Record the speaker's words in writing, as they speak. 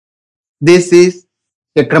This is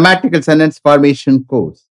a grammatical sentence formation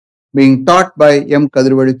course being taught by M.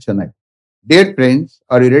 Kadirvadi Chennai. Dear friends,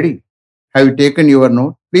 are you ready? Have you taken your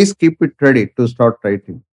note? Please keep it ready to start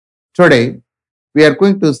writing. Today, we are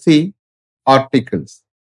going to see articles.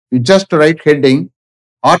 You just write heading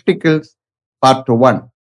Articles Part 1.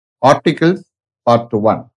 Articles Part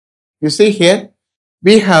 1. You see here,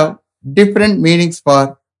 we have different meanings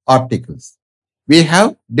for articles. We have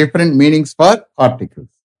different meanings for articles.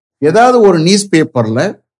 ஏதாவது ஒரு news பேப்பர்ல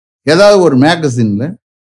ஏதாவது ஒரு மேகசின்ல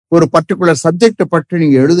ஒரு particular subject பற்றி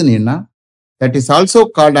நீங்க எழுதுனீங்கன்னா that is also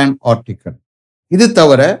called an article. இது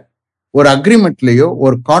தவிர ஒரு அக்ரிமெண்ட்லயோ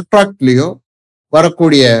ஒரு கான்ட்ராக்ட்லயோ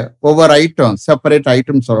வரக்கூடிய ஒவ்வொரு ஐட்டம் செப்பரேட்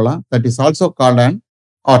ஐட்டம் சொல்லலாம். That is also called an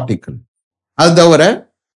article. அது தவிர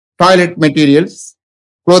டாய்லெட் மெட்டீரியல்ஸ்,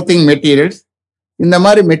 க்ளோத்திங் மெட்டீரியல்ஸ், இந்த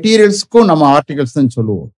மாதிரி மெட்டீரியல்ஸ்க்கும் நம்ம ஆர்டிகல்ஸ்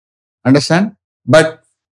சொல்லுவோம். Understand? But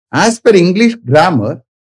as per English grammar,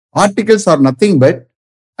 articles are nothing but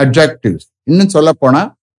adjectives. இன்னும் சொல்ல போனா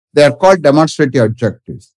they are called demonstrative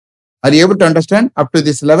adjectives. Are you able to understand up to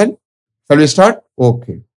this level? Shall we start?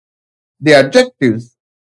 Okay. The adjectives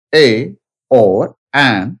a, or,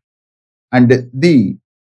 an, and the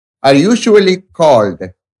are usually called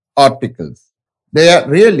articles. They are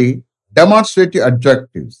really demonstrative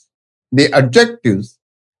adjectives. The adjectives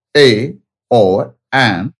a, or,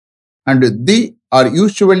 an, and the are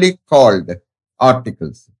usually called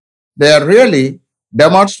articles. They are really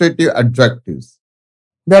demonstrative adjectives.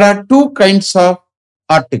 There are two kinds of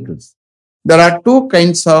articles. There are two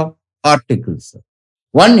kinds of articles.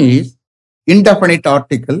 One is indefinite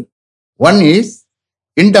article. One is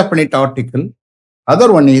indefinite article. Other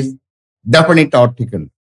one is definite article.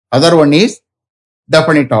 Other one is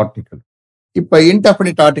definite article. இப்ப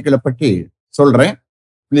indefinite article பற்றி சொல்றேன்.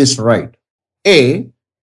 Please write. A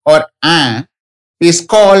or an is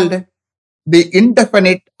called the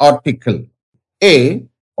indefinite article. A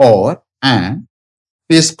or an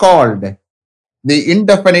is called the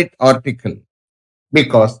indefinite article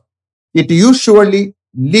because it usually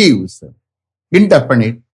leaves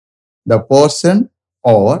indefinite the person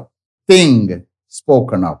or thing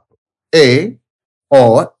spoken of. A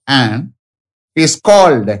or an is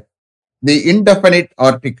called the indefinite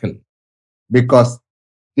article because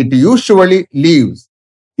it usually leaves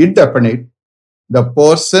indefinite the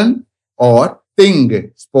person or thing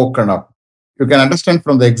spoken of. You can understand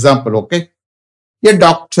from the example, okay? A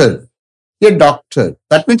doctor. A doctor.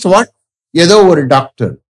 That means what? ஏதோ ஒரு doctor.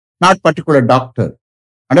 Not particular doctor.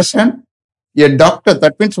 Understand? A doctor.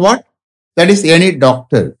 That means what? That is any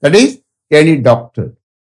doctor. That is any doctor.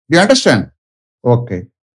 Do you understand? Okay.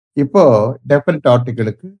 இப்போ definite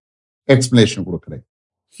articleக்கு explanation கொடுக்கிறேன்.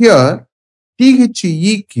 Here,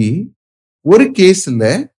 THEக்கு ஒரு கேஸ்ல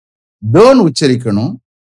தன்னு உச்சரிக்கணும்,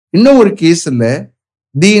 இன்னும் ஒரு கேஸ்ல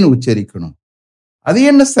தீன்னு உச்சரிக்கணும். அது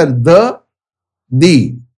என்ன sir? The the.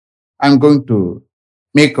 I'm going to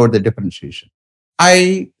make out the differentiation. I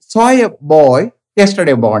saw a boy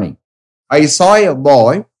yesterday morning. I saw a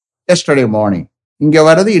boy yesterday morning. இங்க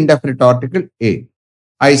வர்றது indefinite article A.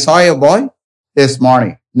 I saw a boy this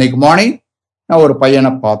morning. இன்னைக்கு morning நான் ஒரு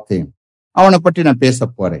பையனை பார்த்தேன், அவனை பற்றி நான் பேச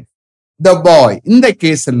போறேன். The boy. இந்த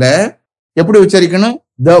கேஸ்ல எப்படி உச்சரிக்கணும்?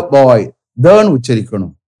 The boy. தன்னு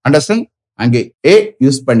உச்சரிக்கணும். அண்டர்ஸ்டாண்ட்? அங்கே ஏ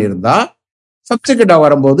யூஸ் பண்ணியிருந்தா சப்ஜெக்டா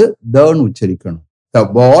வரும்போது தன்னு உச்சரிக்கணும். The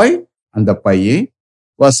boy, அந்த பையன்,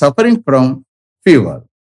 was suffering from fever.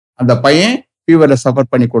 அந்த பையன் ஃபீவர்ல சஃபர்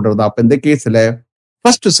பண்ணி கொண்டிருந்தான். அப்ப இந்த கேஸ்ல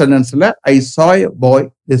first சென்டென்ஸ்ல I saw a boy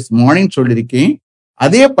this morning சொல்லியிருக்கேன்.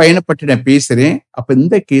 அதே பையனை பற்றி நான் பேசுறேன். அப்ப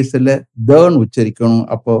இந்த கேஸ்ல தன்னு உச்சரிக்கணும்.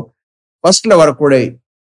 அப்போ ஃபர்ஸ்ட்ல வரக்கூடிய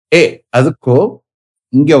ஏ அதுக்கோ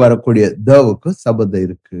இங்க வரக்கூடிய தவுக்கு சபதம்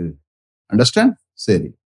இருக்கு. அண்டர்ஸ்டாண்ட்? சரி.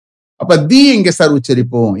 அப்ப தி எங்க சார்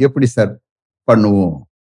உச்சரிப்போம்? எப்படி சார் பண்ணுவோம்?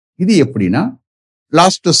 இது எப்படின்னா,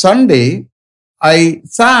 last Sunday I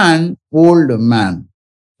saw an old man.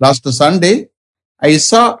 Last Sunday I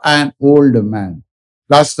saw an old man.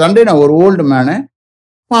 Last Sunday நான் ஒரு ஓல்டு மேனை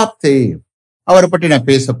பார்த்தேன், அவரை பற்றி நான்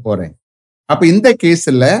பேச போறேன். அப்ப இந்த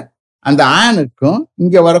கேஸ்ல அந்த ஆனுக்கும்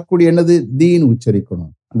இங்க வரக்கூடிய என்னது தீன்னு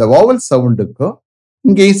உச்சரிக்கணும். அந்த வவல் சவுண்டுக்கும்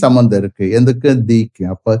இங்கேயும் சம்பந்தம் இருக்கு. எதுக்கு? தீக்கு.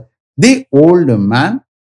 அப்ப தி ஓல்டு மேன்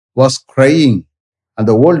was crying.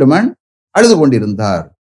 அந்த ஓல்டு மேன் அழுது கொண்டிருந்தார்.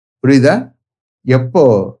 புரியுதா? எப்போ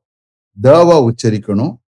தவா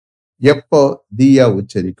உச்சரிக்கணும், எப்போ தீயா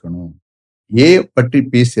உச்சரிக்கணும். ஏ பற்றி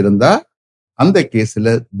பேசியிருந்தா அந்த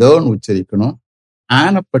கேஸ்ல தன்னு உச்சரிக்கணும்.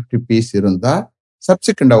 ஆன பற்றி பேசியிருந்தா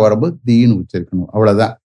சப்சிக்வெண்டா வரும்போது தீன்னு உச்சரிக்கணும்.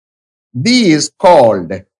 அவ்வளவுதான். தி is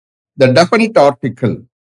called the definite article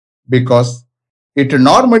because it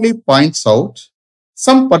normally points out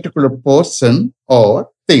some particular person or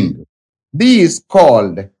thing. The is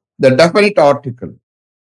called the definite article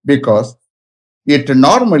because it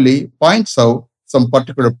normally points out some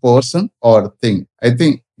particular person or thing. I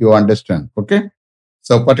think you understand. Okay.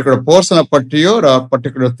 So particular person பற்றியோ or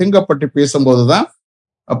particular thing பற்றி பேசும்போது தான்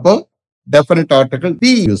அப்போ definite article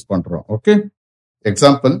the use பண்றோம். Okay.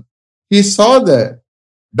 Example, he saw the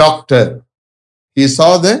doctor. he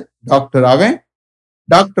saw the doctor. அவன்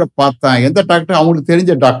டாக்டரை பார்த்தான். எந்த டாக்டர்? அவங்களுக்கு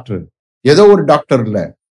தெரிஞ்ச டாக்டர், ஏதோ ஒரு டாக்டர் இல்ல,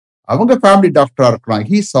 அவங்க ஃபேமிலி டாக்டரா இருக்கலாம்.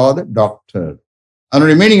 he saw the doctor.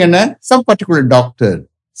 அதனுடைய மீனிங் என்ன? some particular doctor.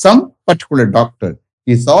 some particular doctor.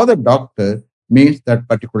 he saw the doctor means that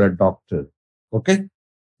particular doctor. Okay.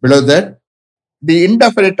 Below that, the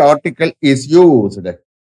indefinite article is used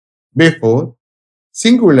before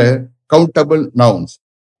singular countable nouns.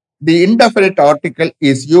 The indefinite article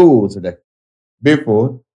is used before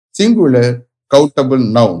singular countable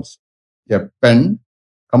nouns. A pen,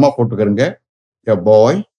 comma போட்டுக்கருங்க, a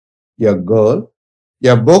boy, a girl,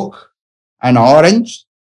 a book, an orange,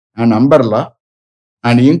 an umbrella,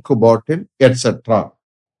 an ink bottle, etc.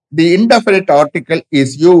 The indefinite article is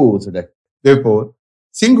used before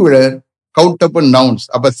singular countable nouns.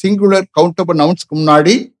 அப்ப singular countable nounsக்கு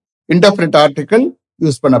முன்னாடி indefinite article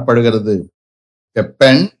use பண்ணப்படுகிறது. A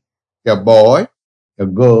pen, a boy, a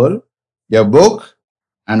girl, a book,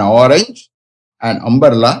 an orange, an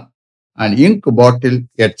umbrella, an ink bottle,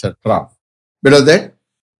 etc. Below that,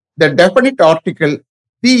 the definite article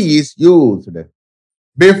the is used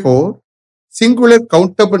before singular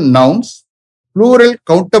countable nouns, plural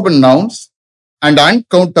countable nouns, and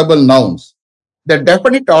uncountable nouns. The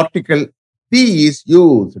definite article the is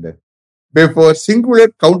used before singular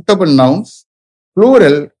countable nouns,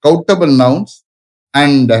 plural countable nouns,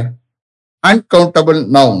 and uncountable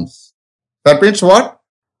nouns. That means what?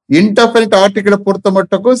 Indefinite article பொறுத்த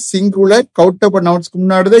மட்டுக்கும் singular countable நவுன்ஸ்க்கு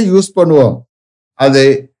முன்னாடி தான் use பண்ணுவோம். அது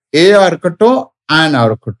ஏஆ இருக்கட்டும், ஆனா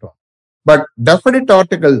இருக்கட்டும். But definite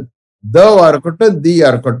article தவா இருக்கட்டும், தியா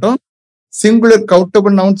இருக்கட்டும், சிங்குலர்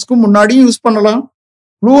கவுண்டபிள் நவுன்ஸ்க்கு முன்னாடியும் யூஸ் பண்ணலாம்,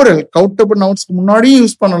 ப்ளூரல் கவுண்டபிள் நவுன்ஸ்க்கு முன்னாடியும்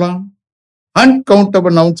யூஸ் பண்ணலாம்,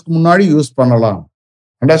 அன்கவுண்டபிள் நவுன்ஸ்க்கு முன்னாடி யூஸ் பண்ணலாம்.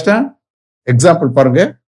 அண்டர்ஸ்டாண்ட்? எக்ஸாம்பிள் பாருங்க.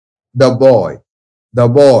 The boy, the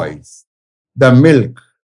boys, the milk.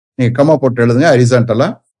 நீங்க கம்மா போட்டு எழுதுங்க ஹரிசான்டலா.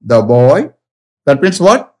 The boy, that means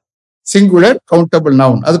what? Singular countable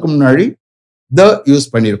noun, அதுக்கு முன்னாடி த யூஸ்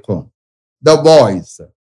பண்ணியிருக்கோம். The boys,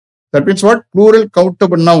 that means what? Plural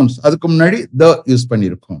countable nouns, அதுக்கு முன்னாடி த யூஸ்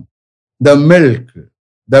பண்ணியிருக்கோம். The milk,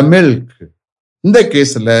 the milk. இந்த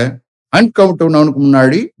கேஸ்ல அன்கவுண்டபிள் நவுனுக்கு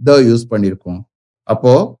முன்னாடி த யூஸ் பண்ணியிருக்கோம்.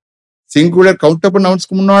 அப்போ சிங்குலர் கவுண்டபிள்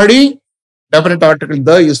நவுன்ஸ்க்கு முன்னாடி டெஃபினட் ஆர்டிகல்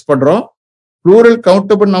த யூஸ் பண்றோம். ப்ளூரல்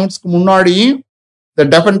கவுண்டபிள் நவுன்ஸ்க்கு முன்னாடியும் the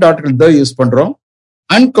definite article the use பண்றோம்.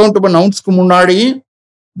 அன்கவுண்டபிள் நவுன்ஸ்க்கு முன்னாடி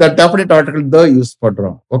the definite article the use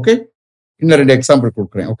பண்றோம். ஓகே. இன்னும் 2 எக்ஸாம்பிள்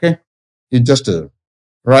கொடுக்குறேன். Okay. It just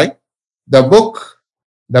right. The book,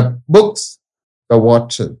 the books, the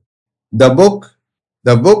water. The book,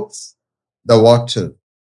 the books, the water.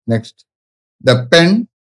 Next, the pen,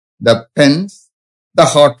 the Benz, the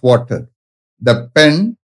hot water. The pen,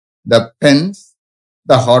 the pens,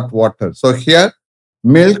 the hot water. So here,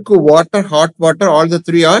 milk, water, hot water, all the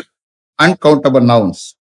 3 are uncountable nouns.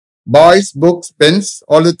 Boys, books, pens,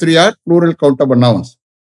 all the 3 are plural countable nouns.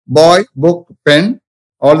 Boy, book, pen,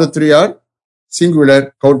 all the 3 are singular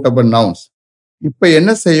countable nouns. இப்ப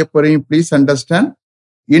என்ன செய்ய போறீங்க? Please understand.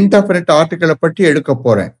 Indefinite article பற்றி எடுக்க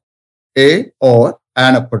போறேன். A or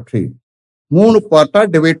an பற்றி 3 பார்ட்டா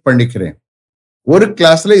divide பண்ணிக்கிறேன். ஒரு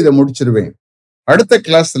கிளாஸ்ல இதை முடிச்சிருவேன். அடுத்த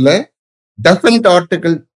கிளாஸ்ல டெஃபினிட்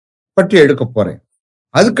ஆர்டிகல் பற்றி எடுக்க போறேன்.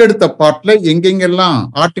 அதுக்கு அடுத்த பார்ட்ல எங்கெங்கெல்லாம்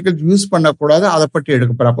ஆர்டிகல் யூஸ் பண்ணக்கூடாது அதை பற்றி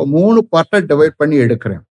எடுக்க போறேன். அப்போ 3 பார்ட்டா டிவைட் பண்ணி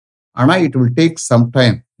எடுக்கிறேன். ஆனா it will take some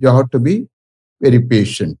time. You have to be very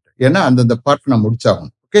patient. ஏன்னா அந்தந்த பார்ட் நான்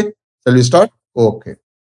முடிச்சாகும். Okay. Shall we start? Okay.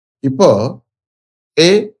 இப்போ ஏ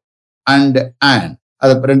அண்ட் ஆன்,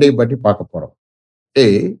 அதை 2ஐயும் பற்றி பார்க்க போறோம். A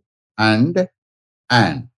and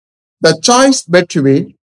on. The choice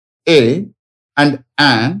between A and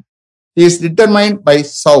an is determined by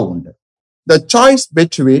sound. The choice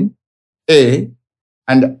between a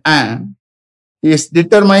and an is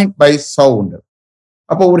determined by sound.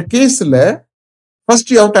 அப்போ ஒரு கேஸ்ல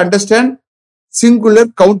first you have to understand singular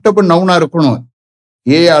countable நவுனா இருக்கணும்.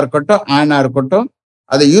 ஏயா இருக்கட்டும், ஆனா இருக்கட்டும்,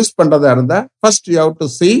 அதை யூஸ் பண்றதா இருந்தா first you have to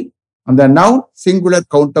see அந்த நவுன் சிங்குலர்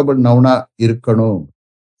கவுண்டபிள் நவுனா இருக்கணும்.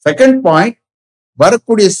 செகண்ட் பாயிண்ட்,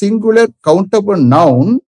 வரக்கூடிய சிங்குலர் கவுண்டபிள்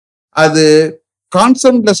நவுன் அது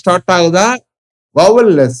கான்சன்ட்ல ஸ்டார்ட் ஆகுதா,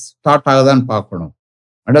 வவல்ல ஸ்டார்ட் ஆகுதான்னு பார்க்கணும்.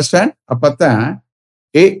 அண்டர்ஸ்டாண்ட்? அப்பதான்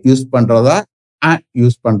ஏ யூஸ் பண்றதா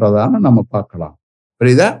யூஸ் பண்றதான்னு நம்ம பார்க்கலாம்.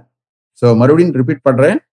 புரியுதா? ஸோ மறுபடியும் ரிப்பீட்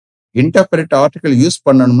பண்றேன். இன்டர்பிரேட் ஆர்டிகல் யூஸ்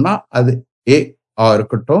பண்ணணும்னா அது ஏ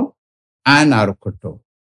இருக்கட்டும், an இருக்கட்டும்,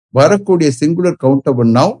 வரக்கூடிய சிங்குலர் கவுண்டபிள்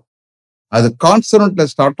நவுன் அது கான்சனன்ட்ல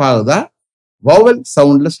ஸ்டார்ட் ஆகுதா, வவல்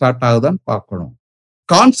சவுண்ட்ல ஸ்டார்ட் ஆகுதான்னு பார்க்கணும்.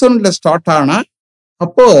 கான்சனன்ட்ல ஸ்டார்ட் ஆனா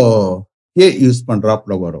அப்போ ஏ யூஸ்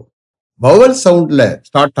பண்றாப்புல வரும். வவல் சவுண்ட்ல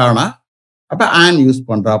ஸ்டார்ட் ஆனா அப்ப an யூஸ்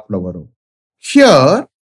பண்றாப்புல வரும். Here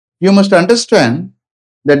you must understand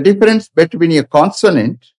the difference between a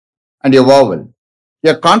consonant and a vowel.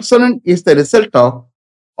 A consonant is the result of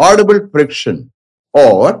audible friction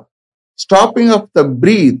or stopping of the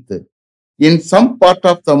breath in some part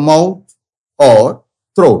of the mouth or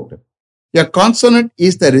throat. A consonant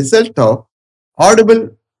is the result of audible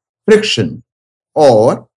friction or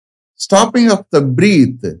stopping of the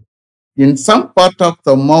breath in some part of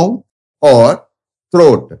the mouth or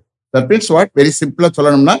throat. That means what? Very simple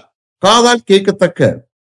சொல்லணும்னா காதால் கேட்கத்தக்க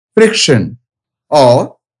friction or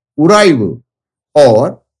உராய்வு or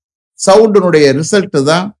சவுண்டினுடைய result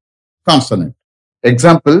தான் consonant.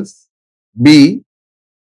 Examples B,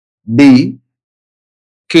 D,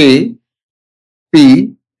 K, B,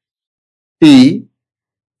 D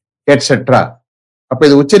etcetera. அப்ப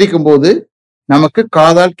இது உச்சரிக்கும் போது நமக்கு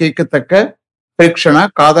காதால் கேட்கத்தக்க ஃபிரிக்ஷனா,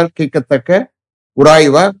 காதால் கேட்கத்தக்க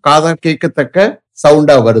உராய்வா, காதால் கேட்கத்தக்க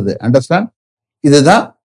சவுண்டா வருது. அண்டர்ஸ்டாண்ட்? இதுதான்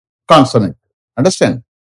கான்சனன்ட். அண்டர்ஸ்டாண்ட்?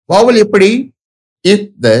 வாவல் எப்படி? If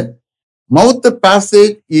the mouth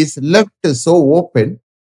passage is left so open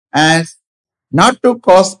as not to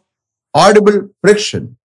cause audible friction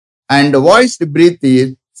and voiced breath is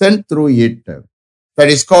sent through it, that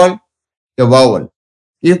is called a vowel.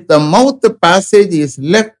 If the mouth passage is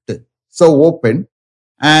left so open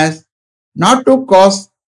as not to cause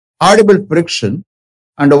audible friction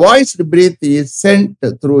and voiced breath is sent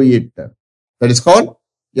through it, that is called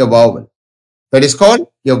a vowel. That is called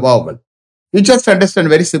a vowel. You just understand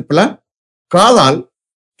very simple. காதால்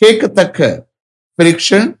கேட்கத்தக்க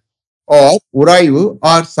friction R உராய்வு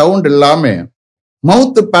R sound இல்லாம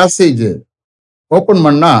மவுத் passage open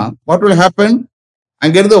பண்ணா what will happen?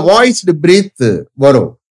 அங்கிருந்து வாய்ஸ்டு breath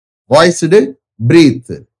வரும். வாய்ஸ்டு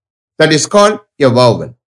breath. That is called a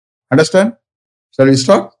vowel. Understand? Shall we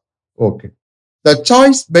start? Okay. The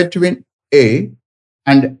choice between A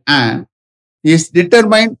and an is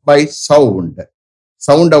determined by sound.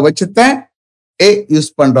 சவுண்டை வச்சுதான் ஏ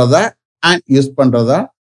use பண்றதா and use பண்றதா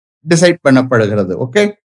decide பண்ணப்படுகிறது. Okay.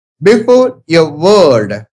 Before a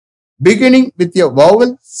word beginning with a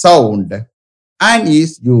vowel sound and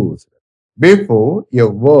is used. Before a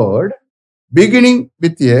word beginning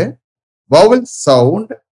with a vowel sound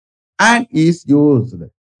and is used.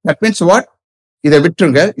 That means what? இதை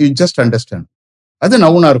விட்டுருங்க. You just understand. அது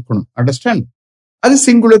நவுனா இருக்கணும். Understand? அது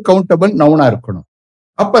singular countable நவுனா இருக்கணும்.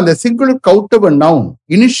 அப்ப அந்த singular countable noun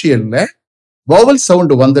இனிஷியல்ல vowel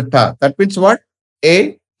sound வந்துட்டா that means what? A,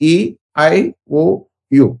 E, I, O,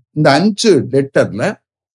 U இந்த 5 லெட்டர்ல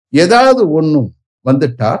ஏதாவது ஒன்னும்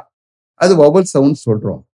வந்துட்டா அது vowel சவுண்ட்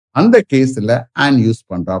சொல்றோம். அந்த கேஸ்ல an யூஸ்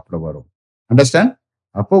பண்றாப்புல வரும். அண்டர்ஸ்டாண்ட்?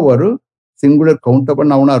 அப்போ ஒரு சிங்குலர்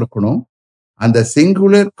கவுண்டபிள் நவுனா இருக்கணும். அந்த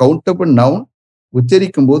சிங்குலர் கவுண்டபிள் நவுன்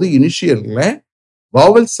உச்சரிக்கும் போது இனிஷியல்ல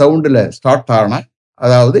vowel சவுண்ட்ல ஸ்டார்ட் ஆனா,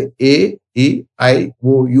 அதாவது ஏ, இ, ஐ,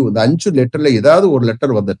 ஓ, யூ இந்த 5 லெட்டர்ல ஏதாவது ஒரு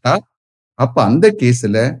லெட்டர் வந்துட்டா அப்ப அந்த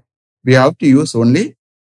கேஸ்ல we have to use only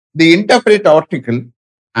the interpreted article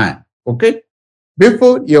an. Okay.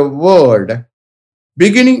 Before a word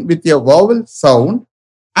beginning with a vowel sound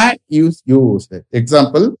an is used.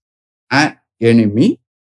 Example, an enemy.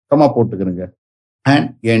 Comma போட்டுக்கிறங்க. An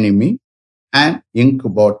enemy, an ink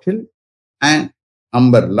bottle, an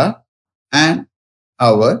umbrella, an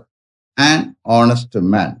hour, an honest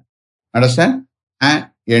man. Understand? An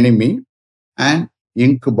enemy, an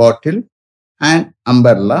ink bottle, an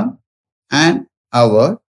umbrella, an hour,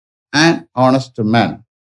 an honest man.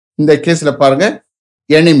 இந்த கேஸ்ல பாருங்க,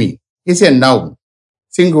 enemy is a noun,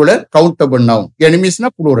 singular countable noun. எனிமீஸ்னா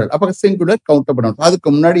plural. அப்ப singular countable noun. அதுக்கு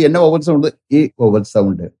முன்னாடி என்ன vowel sound? a vowel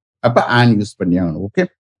sound. அப்ப an use பண்ணியாகணும். Okay.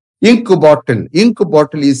 ink bottle. ink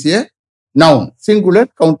bottle is a noun, singular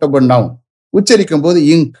countable noun. உச்சரிக்கும் போது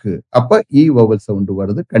ink அப்ப e vowel sound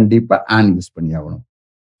வருது. கண்டிப்பா an யூஸ் பண்ணியாகணும்.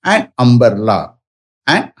 an umbrella.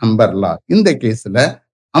 An umbrella. இந்த கேஸ்ல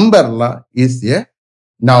umbrella is a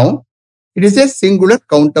noun. It is a singular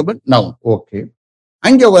countable noun. Okay.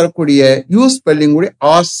 அங்க வரக்கூடிய யூ ஸ்பெல்லிங் உடைய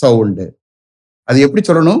ஆ சவுண்ட். அது எப்படி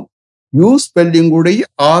சொல்லணும்? யூ ஸ்பெல்லிங் உடைய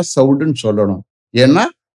ஆ சவுண்டுன்னு சொல்லணும். ஏன்னா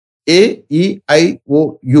ஏ, இ, ஐ, ஓ,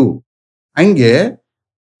 யூ அங்க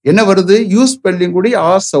என்ன வருது? யூ ஸ்பெல்லிங் உடைய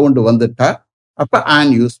ஆ சவுண்ட் வந்துட்டா அப்ப an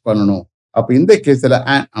யூஸ் பண்ணணும். அப்ப இந்த கேஸ்ல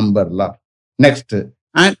an umbrella. Next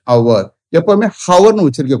an hour. எப்பவுமே ஹவர்னு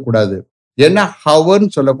உச்சரிக்க கூடாது. ஏன்னா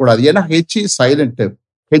ஹவர்னு சொல்லக்கூடாது. ஏன்னா ஹெச் சைலண்ட்.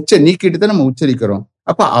 ஹெச்சை நீக்கிட்டு தான் நம்ம உச்சரிக்கிறோம்.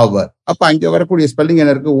 அப்ப அவர். அப்ப அங்க வரக்கூடிய ஸ்பெல்லிங்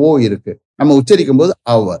என்ன இருக்கு? ஓ இருக்கு. நம்ம உச்சரிக்கும் போது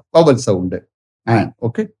அவர் vowel sound. And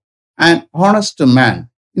okay. And honest man,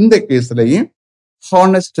 இந்த கேஸ்லயும்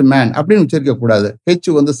ஹானஸ்ட் மேன் அப்படின்னு உச்சரிக்க கூடாது. ஹெச்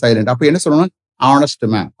வந்து சைலண்ட். அப்ப என்ன சொல்லணும்? Honest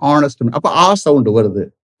man, honest man. அப்ப ஆ சவுண்ட் வருது.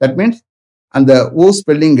 தட் மீன்ஸ் அந்த ஓ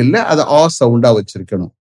ஸ்பெல்லிங் இல்ல, அதை ஆ சவுண்டா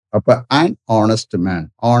வச்சிருக்கணும். அப்ப and honest man,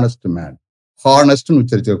 honest man, ஹானஸ்ட்னு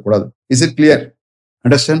உச்சரிக்க கூடாது. Is it clear?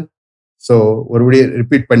 Understand? So ஒருபடியே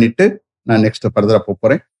repeat பண்ணிட்டு நான் நெக்ஸ்ட் ஃபர்தரா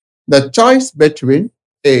போறேன். The choice between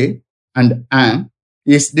A and and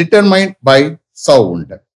is determined by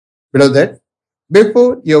sound. Below that,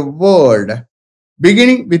 before a word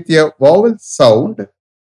beginning with a vowel sound,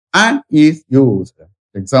 and is used.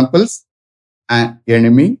 Examples: an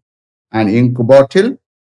enemy, an ink bottle,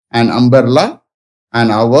 an umbrella, an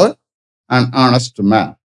hour, an honest man,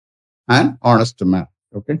 an honest man.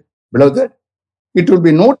 Okay. Below that, it will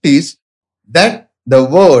be noticed that the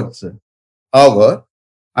words hour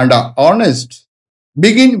and honest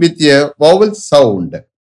begin with a vowel sound,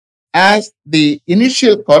 as the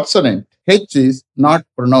initial consonant H is not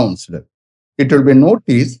pronounced. It will be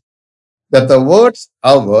noticed that the words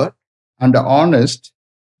hour and honest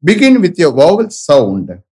begin with a vowel sound,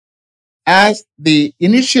 as the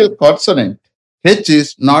initial consonant H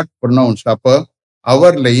is not pronounced. அப்போ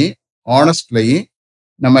அவர்லையும் ஆனஸ்ட்லையும்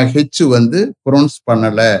நம்ம H வந்து pronounce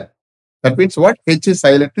பண்ணல. That means what? H is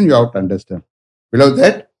silent and you have to understand. Below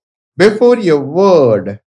that, before a word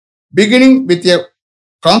beginning with a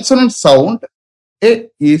consonant sound, A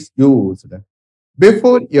is used.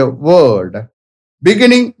 Before a word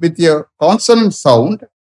beginning with a consonant sound,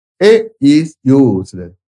 A is used.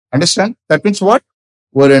 Understand? That means what?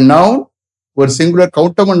 ஒரு noun, ஒரு singular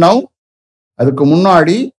countable noun, அதுக்கு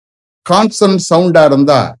முன்னாடி consonant சவுண்டா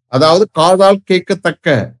இருந்தா, அதாவது காதால் கேட்கத்தக்க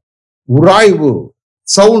உராய்வு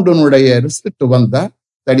சவுண்டினுடைய ரிசல்ட் வந்தா,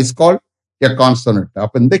 that is called a consonant.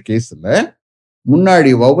 அப்ப இந்த கேஸ்ல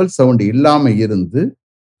முன்னாடி வவல் சவுண்ட் இல்லாம இருந்து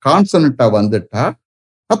கான்சனண்டா வந்துட்டா,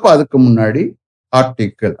 அப்ப அதுக்கு முன்னாடி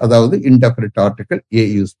ஆர்டிக்கல், அதாவது இன்டெஃபினிட் ஆர்டிக்கல் ஏ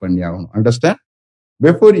யூஸ் பண்ணி ஆகணும். Understand?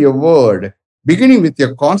 Before a word beginning with a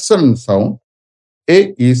consonant sound, a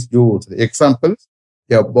is used. Examples: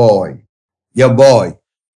 a boy, a boy,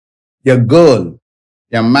 a girl,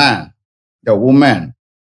 a man, a woman,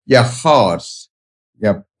 a horse,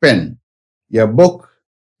 a pen, a book,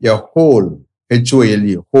 a hole,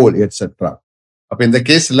 HOLE, hole, etcetera. அப்ப இந்த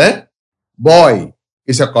கேஸ்ல பாய்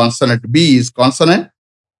is a consonant, B is consonant,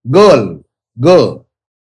 girl, girl,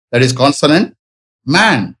 that is consonant,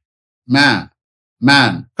 man, man,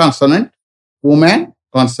 man, consonant, woman,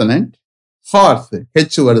 consonant, horse,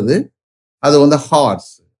 H வருது, அது வந்து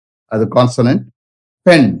horse, அது consonant,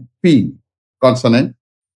 pen, P, consonant,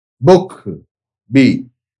 book, B,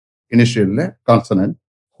 initial consonant,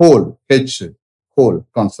 whole, H, whole,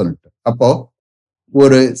 consonant. அப்போ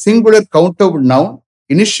ஒரு singular countable noun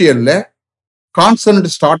இனிஷியல்ல consonant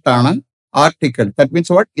start ஆன article, that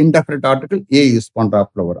means what? Indefinite article a use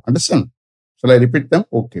பண்றாப்ல வரும். Understand? Shall I repeat them?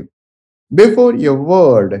 Okay. Before a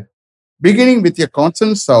word beginning with a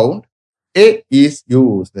consonant sound, A is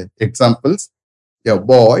used. Examples: a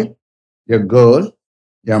boy, a girl,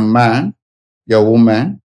 a man, a woman,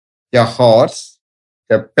 a horse,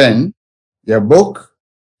 a pen, a book,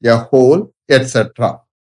 a hole, etc.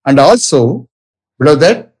 And also, below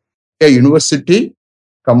that, a university,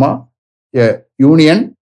 comma, a union,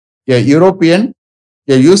 a European,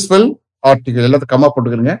 a useful article. எல்லாத்தையும் கம்மா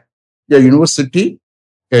போட்டுக்கிறங்க. A university,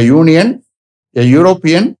 a union, a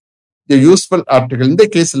European, a useful article. இந்த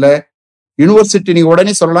கேஸ்ல university நீங்க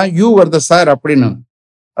உடனே சொல்லலாம் you வருத sir அப்படின்னு.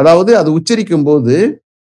 அதாவது அது உச்சரிக்கும் போது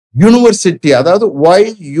யூனிவர்சிட்டி, அதாவது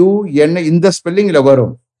YUN இந்த ஸ்பெல்லிங்ல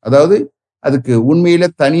வரும். அதாவது அதுக்கு உண்மையில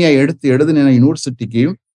தனியா எடுத்து எழுதுன யூனிவர்சிட்டிக்கு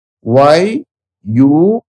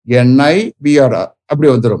YUNIVR அப்படி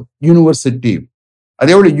வந்துடும், யூனிவர்சிட்டி.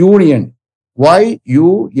 அதே போல யூனியன்,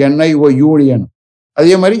 YUNIO, யூனியன்.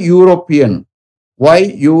 அதே மாதிரி யூரோப்பியன்,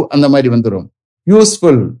 YU அந்த மாதிரி வந்துடும்.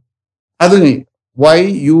 யூஸ்ஃபுல், அது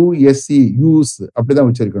YUSE, யூஸ், அப்படிதான்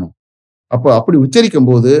உச்சரிக்கணும். அப்போ அப்படி உச்சரிக்கும்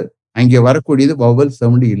போது அங்கே வரக்கூடியது வவல்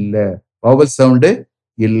சவுண்டு இல்ல, வவல் சவுண்டு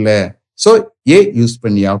இல்ல. ஸோ ஏ யூஸ்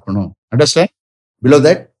பண்ணி ஆகணும். Understand? Below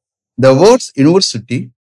that, the words university,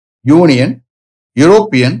 union,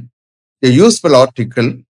 European, a useful article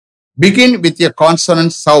begin with a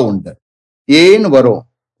consonant sound, ஏன்னு வரும்.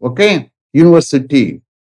 ஓகே? யூனிவர்சிட்டி,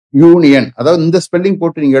 யூனியன், அதாவது இந்த ஸ்பெல்லிங்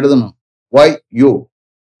போட்டு நீங்க எழுதணும். YU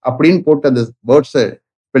அப்படின்னு போட்டு அந்த வேர்ட்ஸ்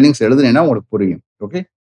ஸ்பெல்லிங்ஸ் எழுதுனீங்கன்னா உங்களுக்கு புரியும். ஓகே?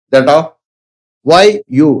 தட் ஆஃப்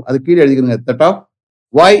YU, அது கீழே எழுதிக்கிறீங்க. தட் ஆஃப்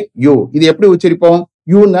YU, இது எப்படி உச்சரிப்போம்?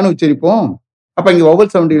 யூன்னு தானே உச்சரிப்போம். அப்ப இங்க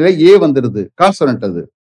வவல் சவுண்ட் ஏ வந்துருது, கான்சனன்ட் அது.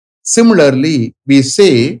 Similarly, we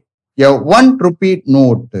say A 1 rupee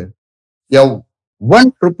note. A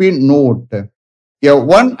 1 rupee note. A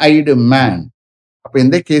one-eyed man. அப்ப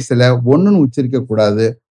இந்த கேஸ்ல ஒன்னுன்னு உச்சரிக்க கூடாது.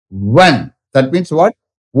 One. That means what?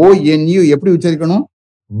 ONU எப்படி உச்சரிக்கணும்?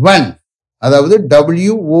 ஒன். அதாவது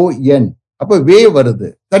WON. அப்ப வே வருது.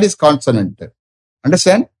 That is consonant.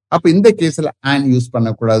 அண்டர்ஸ்டாண்ட்? அப்ப இந்த கேஸ்ல ஆன் யூஸ்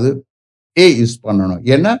பண்ணக்கூடாது, ஏ யூஸ் பண்ணணும்.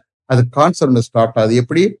 ஏன்னா அது கான்சனன்ட் ஸ்டார்ட் ஆகுது.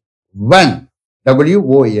 எப்படி? One.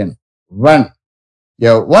 WON. One.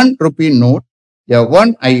 A 1 rupee note, a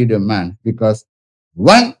one-eyed man, because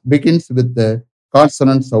one begins with the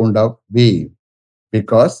consonant sound of V.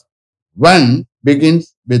 Because one begins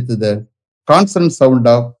with the consonant sound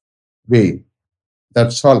of V.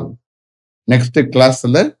 That's all. Next class,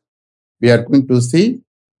 we are going to see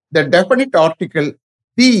the definite article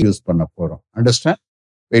the use பண்ண போறோம். Understand?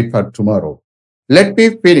 Wait for tomorrow. Let me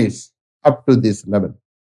finish up to this level.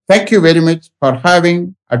 Thank you very much for having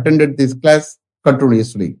attended this class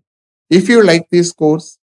continuously. If you like this course,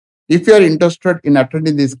 if you are interested in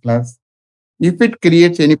attending this class, if it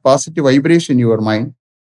creates any positive vibration in your mind,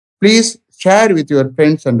 please share with your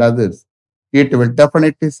friends and others. It will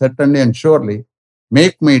definitely, certainly, and surely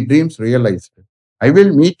make my dreams realized. I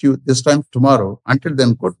will meet you this time tomorrow. Until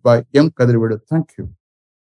then, goodbye. M. Kadrivedu. Thank you.